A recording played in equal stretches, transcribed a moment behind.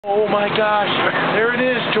Oh my gosh, there it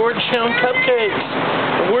is, Georgetown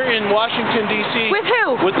Cupcakes. We're in Washington, D.C. With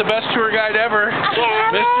who? With the best tour guide ever,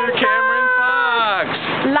 Mr. Cameron Fox.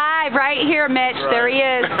 Live right here, Mitch. Right. There he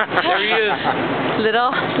is. There he is.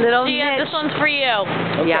 Little Gia, Mitch. this one's for you.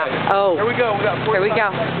 Okay. Yeah. Oh. Here we go. We got 45 Here we go.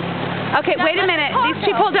 seconds. Okay, wait a minute. These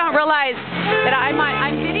people don't realize that I'm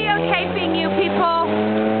videotaping you people.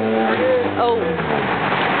 Oh.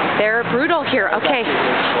 They're brutal here. Okay.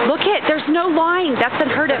 Look it. There's no line. That's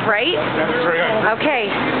unheard of, right? Okay.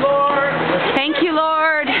 Thank you,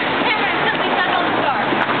 Lord.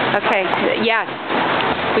 Okay. Yes.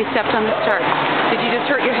 We stepped on the star. Did you just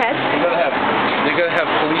hurt your head? They're gonna have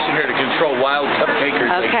police in here to control wild cupcakers.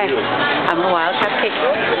 Okay. Like you. I'm a wild cupcake.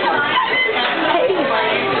 Hey.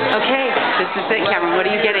 Okay. This is it, Cameron. What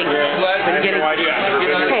are you getting? What are you getting?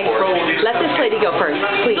 Okay. Let this lady go first,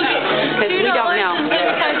 please. Because we don't know.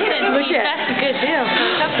 Look at That's a good deal.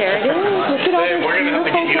 there it is. Look at all this We're gonna have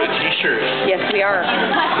to get you a beautiful. T-shirt. Yes, we are.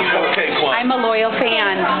 Okay, Clyde. I'm a loyal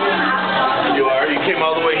fan. You are. You came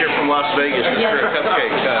all the way here from Las Vegas for Yes. a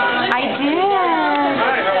cupcake. I did.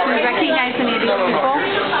 Do you recognize any of these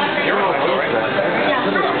people?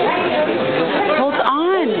 Hold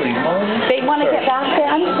on. They want to get back there.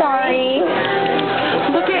 I'm sorry.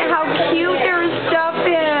 Look at how cute their stuff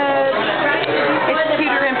is. It's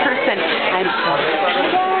cuter in person. I'm so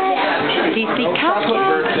excited. DC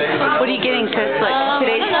Cupcakes. What are you getting, sis? Look,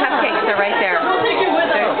 today's cupcakes are right there.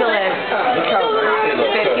 There still is.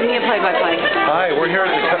 Babe, give me a play-by-play. Hi, we're here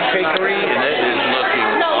at the Cupcakery, and it is looking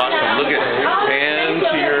awesome. Look at hand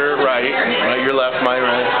to your right, your left, my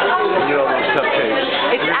right. Look at all those cupcakes.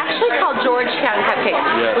 It's actually called Georgetown Cupcakes,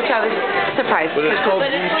 Yeah. which I was surprised. But it's called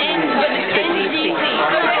But it's in DC.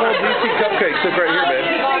 It's called DC Cupcakes. Look right here,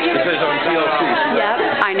 babe. It says on TLC. Yep,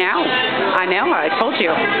 I know. I told you.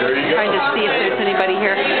 There you go. Trying to see if there's anybody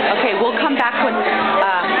here. Okay, we'll come back with